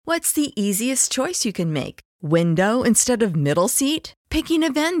What's the easiest choice you can make? Window instead of middle seat? Picking a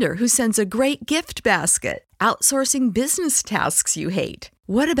vendor who sends a great gift basket? Outsourcing business tasks you hate?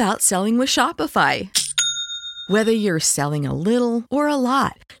 What about selling with Shopify? Whether you're selling a little or a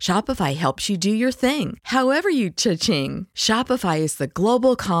lot, Shopify helps you do your thing, however you cha-ching. Shopify is the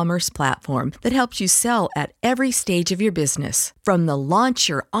global commerce platform that helps you sell at every stage of your business. From the launch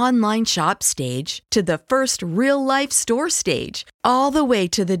your online shop stage to the first real-life store stage, all the way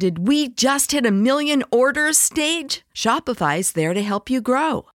to the did we just hit a million orders stage. Shopify's there to help you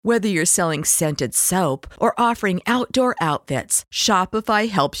grow. Whether you're selling scented soap or offering outdoor outfits, Shopify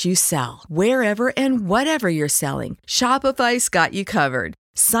helps you sell. Wherever and whatever you're selling, Shopify's got you covered.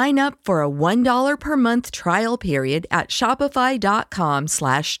 Sign up for a $1 per month trial period at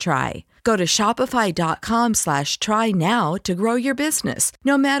shopify.com/try. Go to shopify.com/try now to grow your business,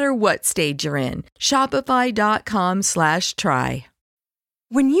 no matter what stage you're in. Shopify.com/try.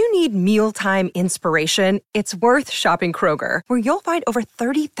 When you need mealtime inspiration, it's worth shopping Kroger, where you'll find over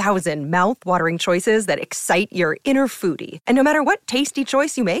 30,000 mouth-watering choices that excite your inner foodie. And no matter what tasty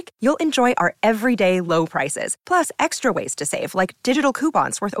choice you make, you'll enjoy our everyday low prices, plus extra ways to save, like digital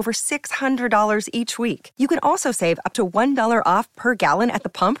coupons worth over $600 each week. You can also save up to $1 off per gallon at the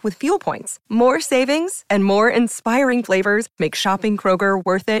pump with fuel points. More savings and more inspiring flavors make shopping Kroger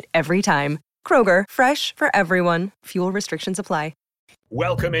worth it every time. Kroger, fresh for everyone. Fuel restrictions apply.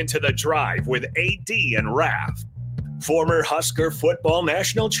 Welcome into The Drive with AD and Rav. Former Husker football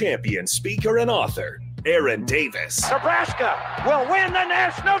national champion, speaker, and author, Aaron Davis. Nebraska will win the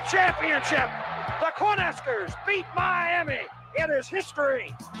national championship. The Cornhuskers beat Miami. It is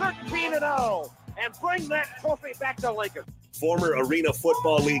history, 13-0, and bring that trophy back to Lincoln. Former Arena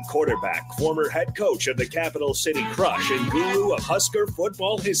Football League quarterback, former head coach of the Capital City Crush, and guru of Husker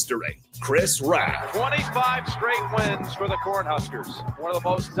football history, Chris Raff. 25 straight wins for the Cornhuskers. One of the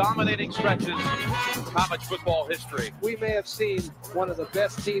most dominating stretches in college football history. We may have seen one of the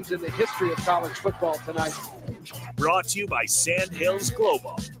best teams in the history of college football tonight. Brought to you by Sand Hills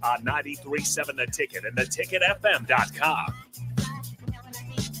Global on 93.7 The Ticket and theticketfm.com.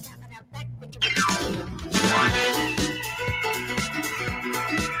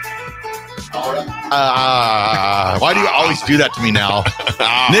 Why do you always do that to me now?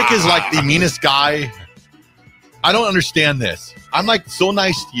 Nick is like the meanest guy. I don't understand this. I'm like so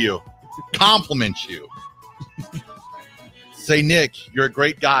nice to you. Compliment you. Say, Nick, you're a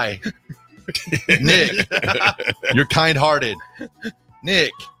great guy. Nick, you're kind-hearted.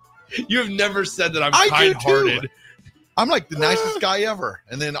 Nick. You have never said that I'm I kind-hearted. do too. I'm like the nicest guy ever.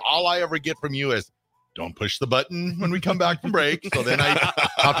 And then all I ever get from you is, don't push the button when we come back from break. So then I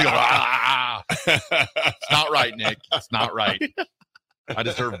feel, It's not right, Nick. It's not right. I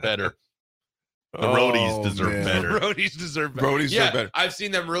deserve better. The roadies deserve better. Roadies deserve better. Roadies deserve better. I've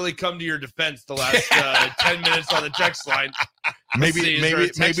seen them really come to your defense the last 10 minutes on the text line. Maybe they're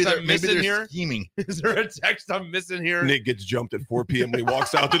scheming. Is there a text I'm missing here? Nick gets jumped at 4 p.m. when he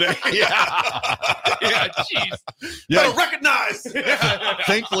walks out today. Yeah, jeez. Yeah. Better recognize.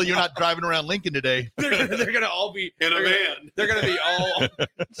 Thankfully, you're not driving around Lincoln today. They're gonna all be in a van. They're gonna be all.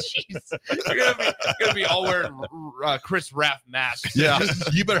 Jeez. They're gonna be all wearing Chris Raff masks. Yeah,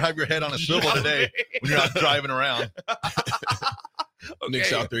 you better have your head on a swivel today when you're not driving around. Okay.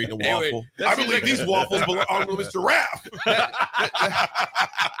 Nick's out there eating a Anyway, waffle. I believe these waffles belong to Mr. Raff.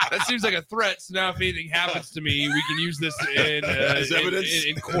 That seems like a threat. So now, if anything happens to me, we can use this in evidence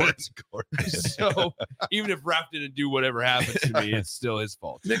in court. So even if Raff didn't do whatever happens to me, it's still his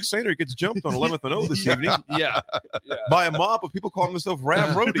fault. Nick Sainer gets jumped on 11th and O this evening. Yeah. By a mob of people calling themselves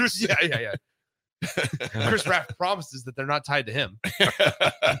Rav Roadies. Yeah. Chris Raff promises that they're not tied to him.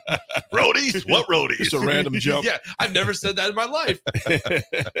 Roadies? What roadies? It's a random jump. Yeah, I've never said that in my life.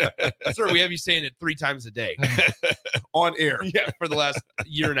 Sir, we have you saying it 3 times a day. On air. Yeah, for the last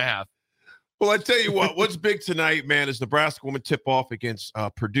year and a half. Well, I tell you what's big tonight, man, is Nebraska women tip off against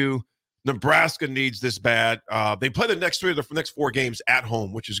Purdue. Nebraska needs this bad. They play the next 4 games at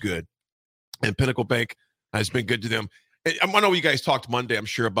home, which is good. And Pinnacle Bank has been good to them. And I know you guys talked Monday, I'm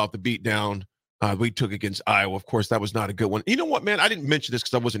sure, about the beatdown we took against Iowa. Of course, that was not a good one. You know what, man? I didn't mention this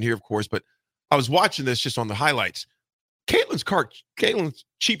because I wasn't here, of course, but I was watching this just on the highlights. Caitlin's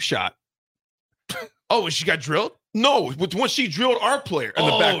cheap shot. Oh, she got drilled? No, when she drilled our player in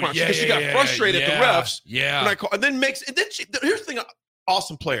the background. Yeah, she got frustrated at the refs. Yeah. And then here's the thing,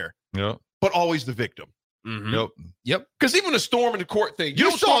 awesome player. Yeah. But always the victim. Mm-hmm. Yep. Because even a storm in the court thing.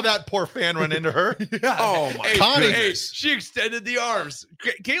 You saw that poor fan run into her. Yeah. Oh, my goodness. She extended the arms.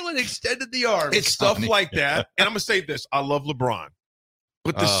 Caitlin extended the arms. It's stuff like that. And I'm going to say this. I love LeBron.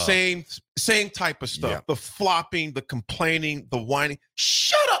 But the same type of stuff. Yeah. The flopping, the complaining, the whining.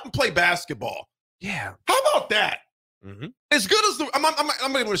 Shut up. out and play basketball. Yeah. How about that? Mm-hmm. As good as I'm not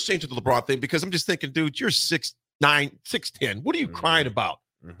going to change it to the LeBron thing because I'm just thinking, dude, you're 6'9", 6'10". What are you crying about?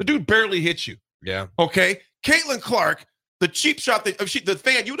 The dude barely hit you. Yeah. Okay. Caitlin Clark, the cheap shot the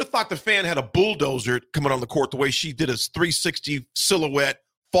fan, you would have thought the fan had a bulldozer coming on the court the way she did a 360 silhouette,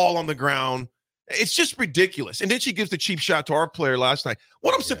 fall on the ground. It's just ridiculous. And then she gives the cheap shot to our player last night.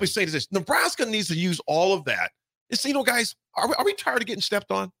 What I'm simply saying is this: Nebraska needs to use all of that. It's, guys, are we tired of getting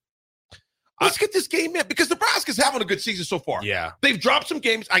stepped on? Let's get this game in because Nebraska's having a good season so far. Yeah. They've dropped some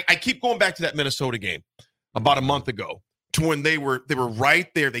games. I keep going back to that Minnesota game about a month ago to when they were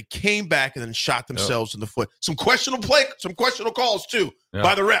right there. They came back and then shot themselves in the foot. Some questionable calls too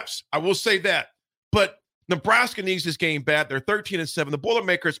by the refs. I will say that. But Nebraska needs this game bad. They're 13-7. The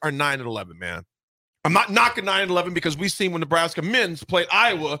Boilermakers are 9-11, man. I'm not knocking 9-11 because we've seen when Nebraska men's played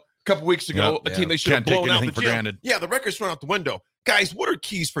Iowa a couple weeks ago, a team they should have blown out the gym. Granted. Yeah, the record's thrown out the window. Guys, what are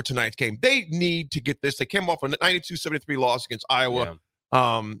keys for tonight's game? They need to get this. They came off a 92-73 loss against Iowa.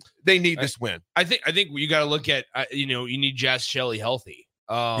 Yeah. They need this win. I think you got to look at you need Jazz Shelley healthy.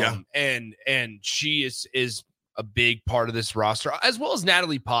 And she is a big part of this roster as well as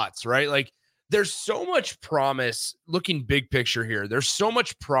Natalie Potts, right? Like there's so much promise looking big picture here. There's so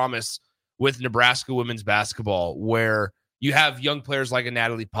much promise with Nebraska women's basketball where you have young players like a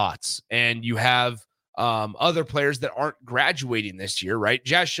Natalie Potts and you have other players that aren't graduating this year, right?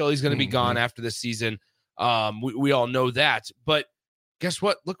 Jazz Shelley's going to be gone after this season. We all know that, but guess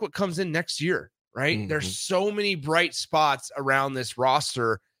what? Look what comes in next year, right? There's so many bright spots around this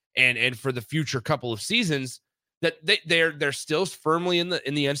roster and for the future couple of seasons that they're still firmly in the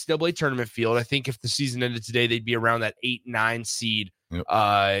NCAA tournament field. I think if the season ended today, they'd be around that 8-9 seed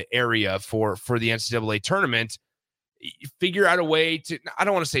area for the NCAA tournament. Figure out a way to, I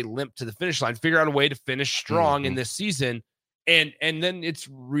don't want to say limp to the finish line, figure out a way to finish strong in this season. And then it's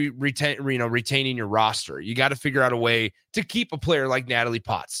retaining your roster. You got to figure out a way to keep a player like Natalie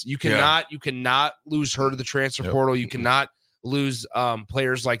Potts. You cannot lose her to the transfer portal. You cannot lose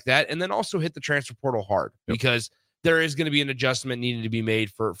players like that. And then also hit the transfer portal hard because there is going to be an adjustment needing to be made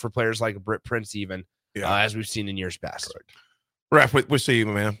for players like Britt Prince, even as we've seen in years past. Raph, what say you,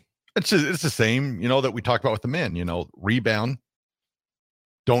 man? It's the same, that we talked about with the men, rebound,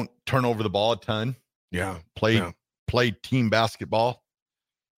 don't turn over the ball a ton. Play team basketball.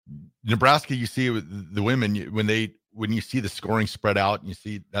 Nebraska, you see with the women, when you see the scoring spread out, and you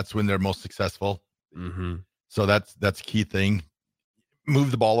see that's when they're most successful. So that's a key thing.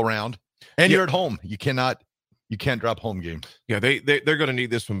 Move the ball around, and you're at home. You can't drop home games. Yeah, they're going to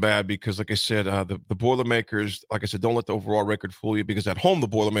need this one bad because, like I said, the Boilermakers, like I said, don't let the overall record fool you because at home the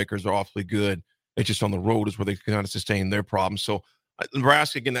Boilermakers are awfully good. It's just on the road is where they kind of sustain their problems. So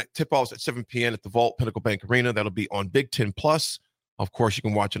Nebraska, again, that tip-off is at 7 p.m. at the Vault Pinnacle Bank Arena. That'll be on Big Ten Plus. Of course, you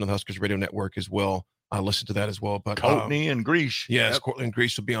can watch it on the Huskers Radio Network as well. Listen to that as well. But Courtney and Grease. Yes, Courtney and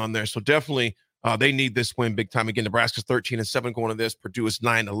Grease will be on there. So definitely they need this win big time. Again, Nebraska's 13-7 going to this. Purdue is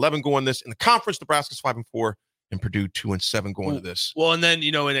 9-11 going to this. In the conference, Nebraska's 5-4. And Purdue 2-7 going to this. Well, and then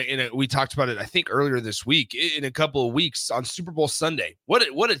we talked about it. I think earlier this week. In a couple of weeks on Super Bowl Sunday. What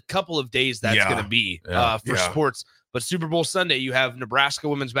a couple of days that's going to be for sports. But Super Bowl Sunday, you have Nebraska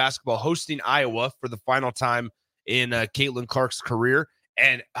women's basketball hosting Iowa for the final time in Caitlin Clark's career.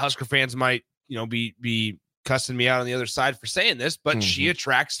 And Husker fans might be cussing me out on the other side for saying this, but she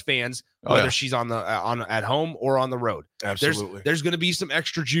attracts fans whether she's on at home or on the road. Absolutely. There's going to be some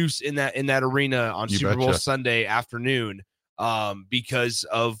extra juice in that arena on Super Bowl Sunday afternoon because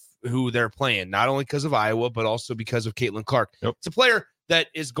of who they're playing, not only because of Iowa, but also because of Caitlin Clark. It's a player that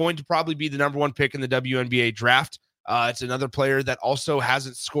is going to probably be the number one pick in the WNBA draft. It's another player that also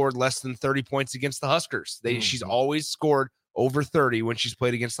hasn't scored less than 30 points against the Huskers. She's always scored over 30 when she's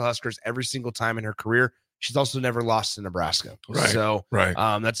played against the Huskers every single time in her career. She's also never lost to Nebraska. So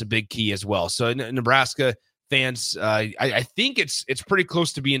that's a big key as well. So Nebraska fans, I think it's pretty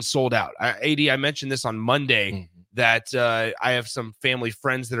close to being sold out. I mentioned this on Monday that I have some family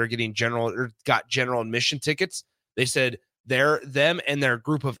friends that are getting got general admission tickets. They said them and their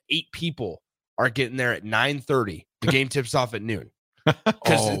group of 8 people are getting there at 9:30. The game tips off at noon.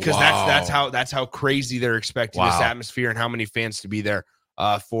 Because that's how crazy they're expecting this atmosphere and how many fans to be there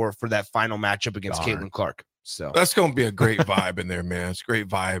for that final matchup against Caitlin Clark. So that's going to be a great vibe in there, man. It's a great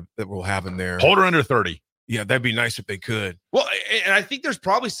vibe that we'll have in there. Hold her under 30. Yeah, that'd be nice if they could. Well, and I think there's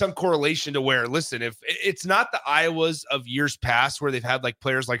probably some correlation to where, listen, if it's not the Iowas of years past where they've had like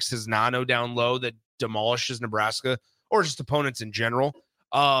players like Cisnano down low that demolishes Nebraska or just opponents in general,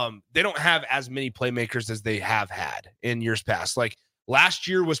 they don't have as many playmakers as they have had in years past. Like last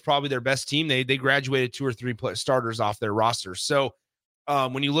year was probably their best team. They graduated 2 or 3 starters off their roster. So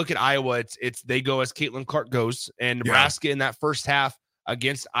when you look at Iowa, it's they go as Caitlin Clark goes, and Nebraska in that first half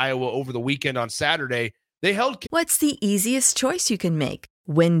against Iowa over the weekend on Saturday, they held. What's the easiest choice you can make?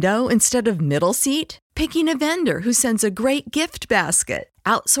 Window instead of middle seat? Picking a vendor who sends a great gift basket?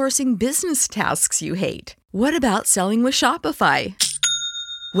 Outsourcing business tasks you hate? What about selling with Shopify?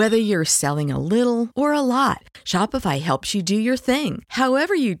 Whether you're selling a little or a lot, Shopify helps you do your thing,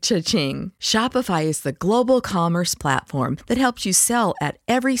 however you cha-ching. Shopify is the global commerce platform that helps you sell at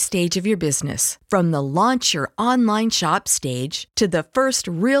every stage of your business. From the launch your online shop stage to the first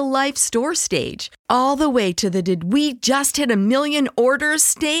real-life store stage, all the way to the did we just hit 1 million orders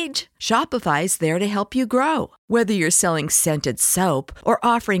stage. Shopify's there to help you grow. Whether you're selling scented soap or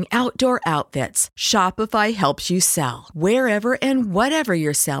offering outdoor outfits, Shopify helps you sell. Wherever and whatever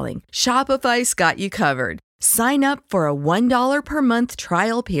you're selling, Shopify's got you covered. Sign up for a $1 per month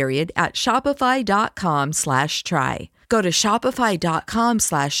trial period at shopify.com/try. Go to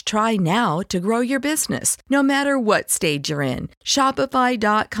shopify.com/try now to grow your business, no matter what stage you're in.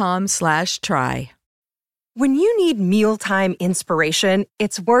 Shopify.com/try. When you need mealtime inspiration,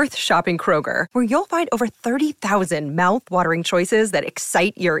 it's worth shopping Kroger, where you'll find over 30,000 mouth-watering choices that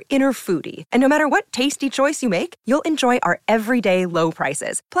excite your inner foodie. And no matter what tasty choice you make, you'll enjoy our everyday low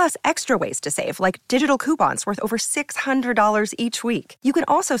prices, plus extra ways to save, like digital coupons worth over $600 each week. You can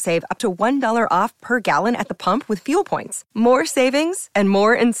also save up to $1 off per gallon at the pump with fuel points. More savings and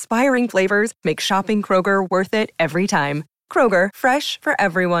more inspiring flavors make shopping Kroger worth it every time. Kroger, fresh for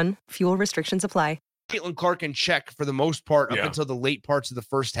everyone. Fuel restrictions apply. Caitlin Clark in check for the most part up until the late parts of the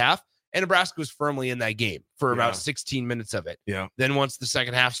first half, and Nebraska was firmly in that game for about 16 minutes of it. Yeah. Then once the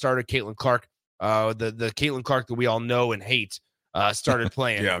second half started, Caitlin Clark, the Caitlin Clark that we all know and hate, started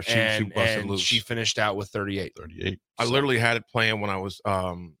playing. She finished out with 38. I literally had it playing when I was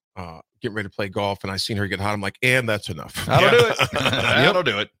getting ready to play golf, and I seen her get hot. I'm like, and that's enough. That'll do it. That'll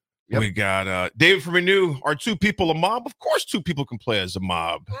do it. Yep. We got David from Renew. Are two people a mob? Of course, two people can play as a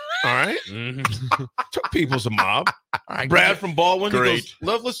mob. All right. Mm-hmm. Two people's a mob. Right, Brad from Baldwin. Great. He goes,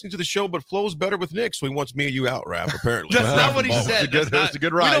 love listening to the show, but flows better with Nick, so he wants me and you out, Raph, apparently. That's not what he said. It was a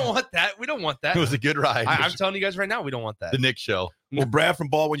good ride. We don't want that. We don't want that. It was a good ride. I'm telling you guys right now, we don't want that. The Nick show. Well, Brad from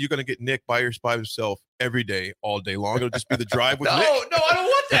Baldwin, you're going to get Nick by himself every day, all day long. It'll just be the drive with Nick. No, I don't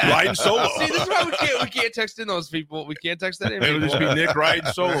want that. Riding solo. See, this is why we can't text in those people. We can't text that in. It'll just be Nick riding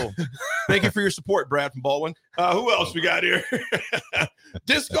solo. Thank you for your support, Brad from Baldwin. Who else we got here?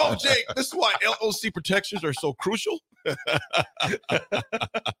 Disc Golf Jake. This is why LOC protections are so crucial.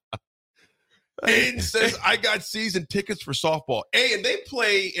 Aiden says, I got season tickets for softball. Hey, and they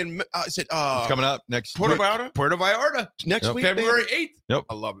play in, it's coming up next Puerto Vallarta. Next week, February 8th. Yep.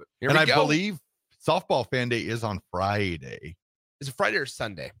 I love it. And I believe softball fan day is on Friday. Is it Friday or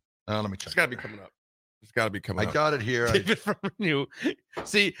Sunday? Let me check. It's got to be coming up. I got it here. David from Renew.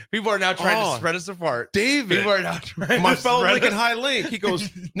 See, people are now trying to spread us apart. David. People are now trying My fellow Lincoln High Link. He goes,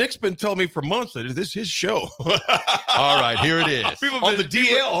 Nick's been telling me for months that this is his show. All right, here it is. On the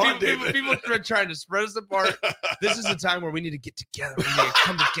DL. People are trying to spread us apart. This is a time where we need to get together. We need to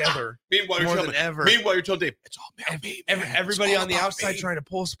come together. Meanwhile, you're telling Dave, it's all about me. Everybody on the outside trying to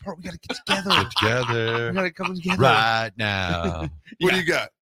pull us apart. We got to get together. We got to come together right now. What do you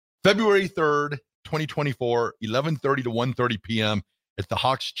got? February 3rd. 2024, 11:30 to 1:30 p.m. at the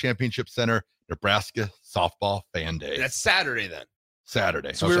Hawks Championship Center, Nebraska Softball Fan Day. That's Saturday then.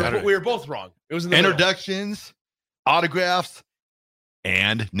 Saturday. So we were both wrong. It was in the introductions, autographs,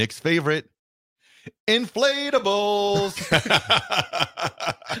 and Nick's favorite, inflatables.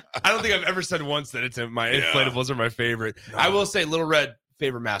 I don't think I've ever said once that my inflatables are my favorite. No. I will say Little Red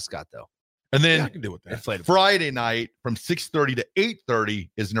favorite mascot though. And then I can deal with that. Friday night from 6:30 to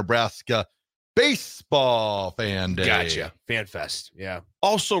 8:30 is Nebraska Baseball Fan Day. Gotcha. Fan Fest. Yeah.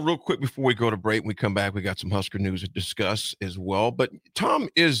 Also, real quick before we go to break, we come back, we got some Husker news to discuss as well. But Tom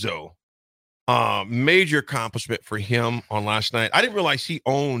Izzo, major accomplishment for him on last night. I didn't realize he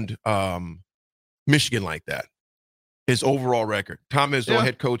owned Michigan like that. His overall record. Tom Izzo,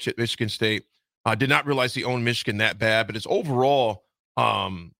 head coach at Michigan State. Did not realize he owned Michigan that bad, but his overall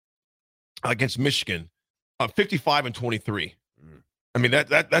against Michigan, 55-23. I mean,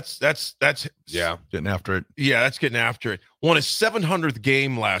 that's getting after it. Yeah, that's getting after it. Won his 700th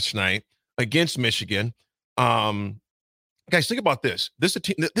game last night against Michigan. Guys, think about this. This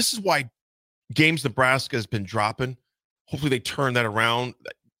is why games Nebraska has been dropping. Hopefully they turn that around.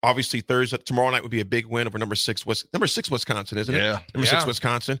 Obviously, tomorrow night would be a big win over number 6 Wisconsin, isn't it? Yeah. Number 6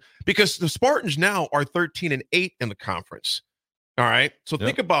 Wisconsin. Because the Spartans now are 13-8 in the conference. All right. So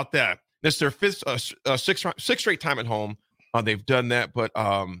think about that. This is their sixth straight time at home. They've done that, but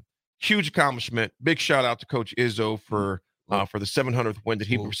huge accomplishment. Big shout out to Coach Izzo for for the 700th win that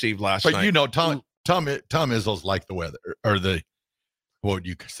he received last night. But you know, Tom Izzo's like the weather, or what would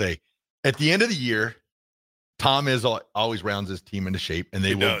you say? At the end of the year, Tom Izzo always rounds his team into shape, and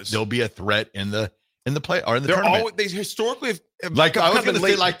they'll be a threat in the play or in the tournament. They historically have like I was going to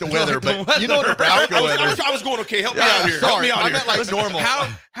say like the weather, but you know Nebraska weather. I was going okay. Help me out here. Sorry, help me out I here. meant like normal.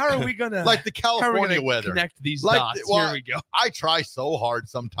 How are we gonna like the California weather? Connect these like, dots. Well, here we go. I try so hard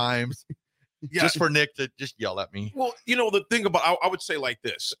sometimes, just for Nick to just yell at me. Well, you know the thing about I would say like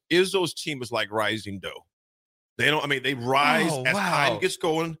this: Izzo's team is like rising dough. They don't. I mean, they rise as time gets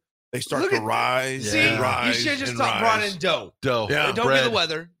going. They start to rise. See, rise. You should have just brought in dough. Yeah. Don't be the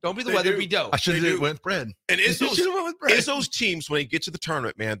weather. Don't be the weather. Be dough. I should have went with bread. And Izzo's teams, when they get to the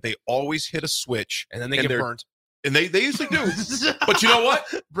tournament, man, they always hit a switch, and then they get burnt. And they usually do. But you know what?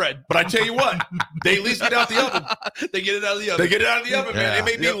 Bread. But I tell you what, they at least get out the oven. They get it out of the oven. Man. It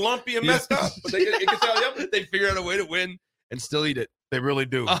may be lumpy and messed up, but it gets out of the oven. They figure out a way to win and still eat it. They really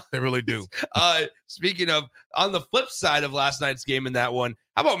do. They really do. Speaking of, on the flip side of last night's game in that one,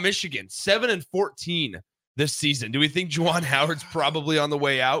 how about Michigan? 7-14 this season. Do we think Juwan Howard's probably on the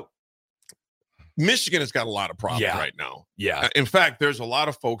way out? Michigan has got a lot of problems right now. Yeah. In fact, there's a lot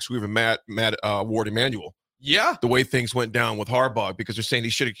of folks who even mad Ward Emanuel. Yeah. The way things went down with Harbaugh, because they're saying he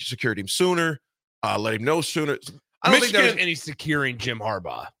should have secured him sooner, let him know sooner. I don't think there was any securing Jim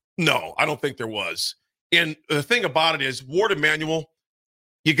Harbaugh. No, I don't think there was. And the thing about it is, Ward Emanuel,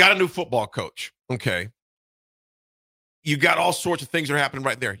 you got a new football coach, okay? You got all sorts of things that are happening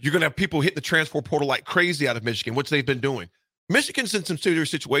right there. You're going to have people hit the transfer portal like crazy out of Michigan, which they've been doing. Michigan's in some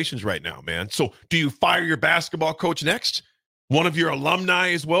serious situations right now, man. So do you fire your basketball coach next? One of your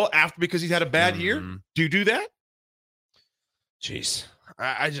alumni as well, after because he's had a bad year? Do you do that? Jeez.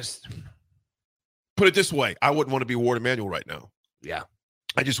 I just... Put it this way. I wouldn't want to be Ward Emanuel right now. Yeah.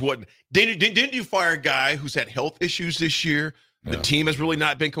 I just wouldn't. Didn't you fire a guy who's had health issues this year? The team has really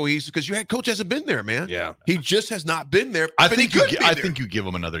not been cohesive because your head coach hasn't been there, man. Yeah. He just has not been there. I think you give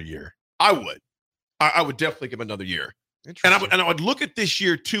him another year. I would. I would definitely give him another year. And I would look at this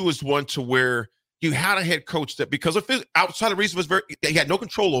year, too, as one to where you had a head coach that, because of his outside of reason, he had no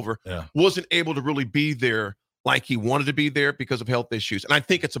control over, wasn't able to really be there like he wanted to be there because of health issues. And I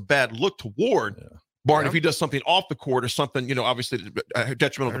think it's a bad look toward Barton if he does something off the court or something, obviously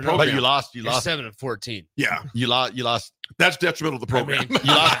detrimental to the program. But you lost 7-14. Yeah. You lost. That's detrimental to the program.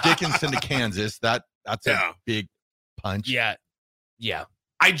 You lost Dickinson to Kansas. That's a big punch. Yeah.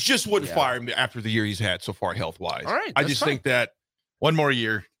 I just wouldn't fire him after the year he's had so far health-wise. All right. I just think that one more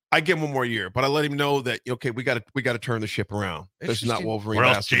year. I give him one more year, but I let him know that we got to turn the ship around. This is not Wolverine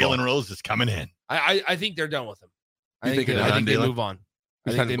basketball. Jalen Rose is coming in. I think they're done with him. I think they move on.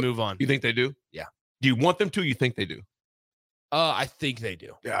 I think they move on. You think they do? Yeah. Do you want them to? You think they do? I think they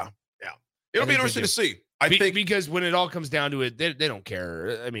do. Yeah. It'll be interesting to see. I think because when it all comes down to it, they don't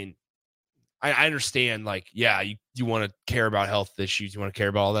care. I mean, I understand. Like, you want to care about health issues. You want to care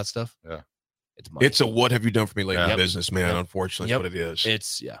about all that stuff. Yeah. It's money. It's a what have you done for me lately business, man. Unfortunately, that's what it is.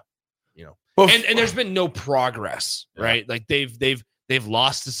 It's and there's been no progress, right? Like they've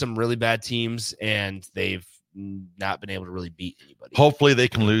lost to some really bad teams, and they've not been able to really beat anybody. Hopefully, they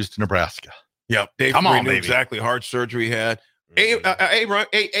can lose to Nebraska. Yep. Dave Come on, knew exactly heart surgery he had.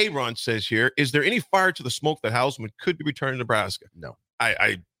 Aaron says here, is there any fire to the smoke that Hausman could be returning to Nebraska? No.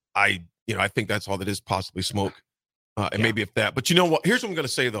 I think that's all that is, possibly smoke. And maybe if that. But you know what? Here's what I'm going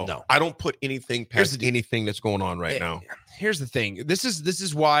to say, though. No. I don't put anything past anything that's going on right now. Here's the thing. This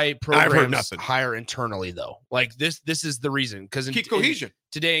is why programs hire internally, though. Like this is the reason. Because keep cohesion.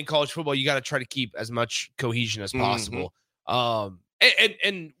 Today in college football, you got to try to keep as much cohesion as possible.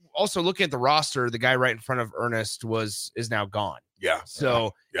 And also looking at the roster, the guy right in front of Ernest is now gone. Yeah.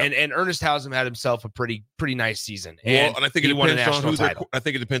 So and Ernest Hausman had himself a pretty nice season. And I think it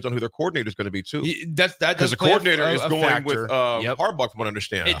depends on who their coordinator is going to be too. That because the coordinator is going factor. With Harbaugh, from what I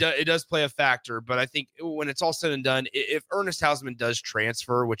understand. It does play a factor, but I think when it's all said and done, if Ernest Hausman does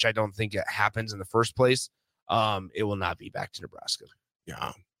transfer, which I don't think it happens in the first place, it will not be back to Nebraska.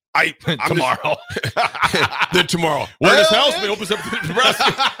 Yeah. Tomorrow. Then tomorrow. Ernest Hausman opens up to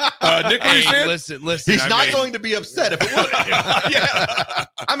Nebraska. Nick, what you saying? Listen. He's not going to be upset if it would.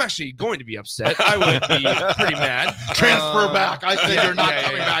 I'm actually going to be upset. I would be pretty mad. Transfer back. I think you're not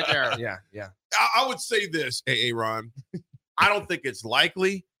coming back there. Yeah. I would say this, Ron. I don't think it's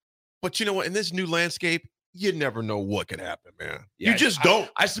likely, but you know what? In this new landscape, you never know what could happen, man. You just don't.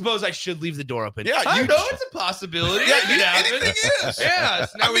 I suppose I should leave the door open. Yeah, I know it's a possibility. Anything is. Yeah,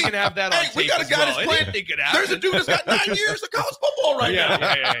 so now we can have that on tape. We got a guy that's playing. There's a dude that's got 9 years of college football right now.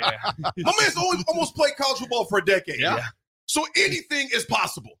 Yeah. My man's almost played college football for a decade. Yeah. So anything is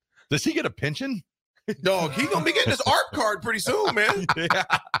possible. Does he get a pension? Dog, he gonna be getting his ARP card pretty soon, man. Yeah.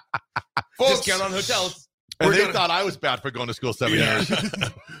 Folks, Discount on hotels. And they thought I was bad for going to school 7 years.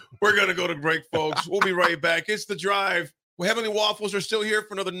 We're gonna go to break, folks. We'll be right back. It's The Drive. Well, Heavenly Waffles are still here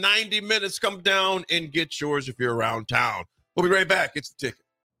for another 90 minutes. Come down and get yours if you're around town. We'll be right back. It's The Ticket.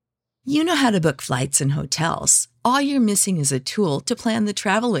 You know how to book flights and hotels. All you're missing is a tool to plan the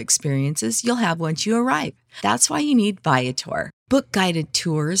travel experiences you'll have once you arrive. That's why you need Viator. Book guided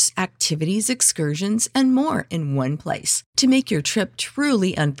tours, activities, excursions, and more in one place to make your trip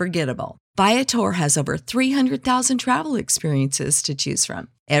truly unforgettable. Viator has over 300,000 travel experiences to choose from.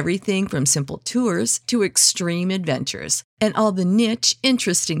 Everything from simple tours to extreme adventures and all the niche,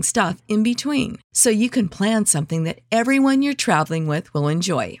 interesting stuff in between. So you can plan something that everyone you're traveling with will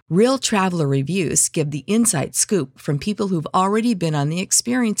enjoy. Real traveler reviews give the inside scoop from people who've already been on the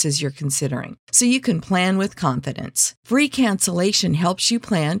experiences you're considering. So you can plan with confidence. Free cancellation helps you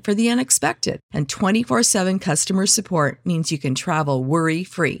plan for the unexpected. And 24/7 customer support means you can travel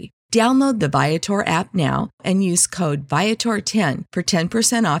worry-free. Download the Viator app now and use code Viator10 for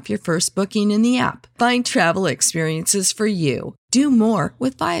 10% off your first booking in the app. Find travel experiences for you. Do more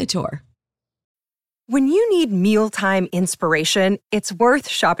with Viator. When you need mealtime inspiration, it's worth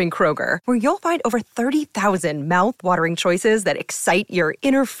shopping Kroger, where you'll find over 30,000 mouth-watering choices that excite your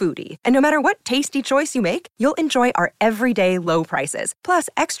inner foodie. And no matter what tasty choice you make, you'll enjoy our everyday low prices, plus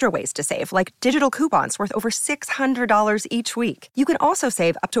extra ways to save, like digital coupons worth over $600 each week. You can also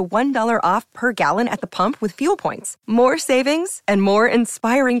save up to $1 off per gallon at the pump with fuel points. More savings and more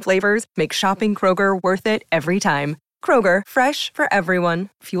inspiring flavors make shopping Kroger worth it every time. Kroger, fresh for everyone.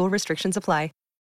 Fuel restrictions apply.